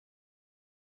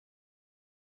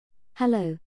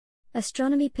Hello.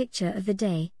 Astronomy picture of the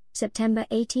day, September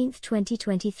 18,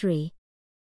 2023.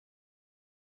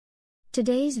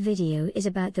 Today's video is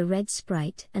about the red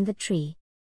sprite and the tree.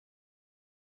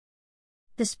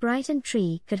 The sprite and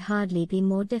tree could hardly be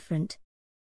more different.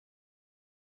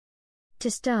 To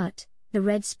start, the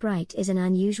red sprite is an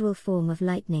unusual form of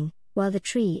lightning, while the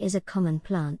tree is a common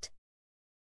plant.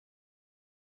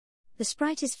 The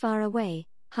sprite is far away,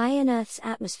 high in Earth's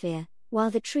atmosphere,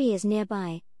 while the tree is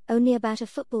nearby, only about a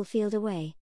football field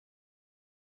away.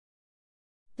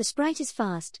 The sprite is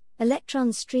fast,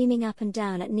 electrons streaming up and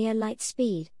down at near light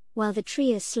speed, while the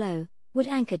tree is slow, wood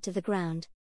anchored to the ground.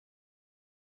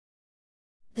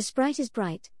 The sprite is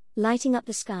bright, lighting up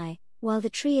the sky, while the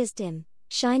tree is dim,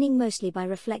 shining mostly by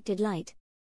reflected light.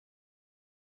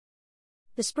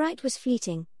 The sprite was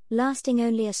fleeting, lasting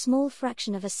only a small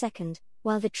fraction of a second,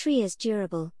 while the tree is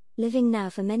durable, living now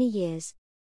for many years.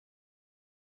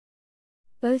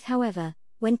 Both, however,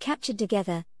 when captured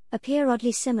together, appear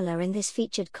oddly similar in this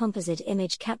featured composite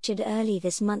image captured early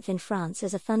this month in France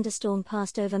as a thunderstorm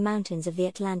passed over mountains of the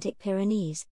Atlantic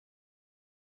Pyrenees.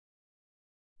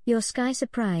 Your sky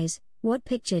surprise: what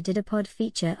picture did APOD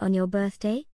feature on your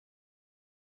birthday?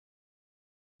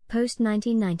 Post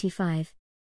 1995.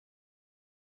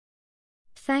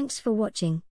 Thanks for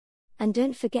watching. And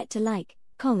don't forget to like,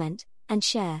 comment, and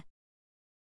share.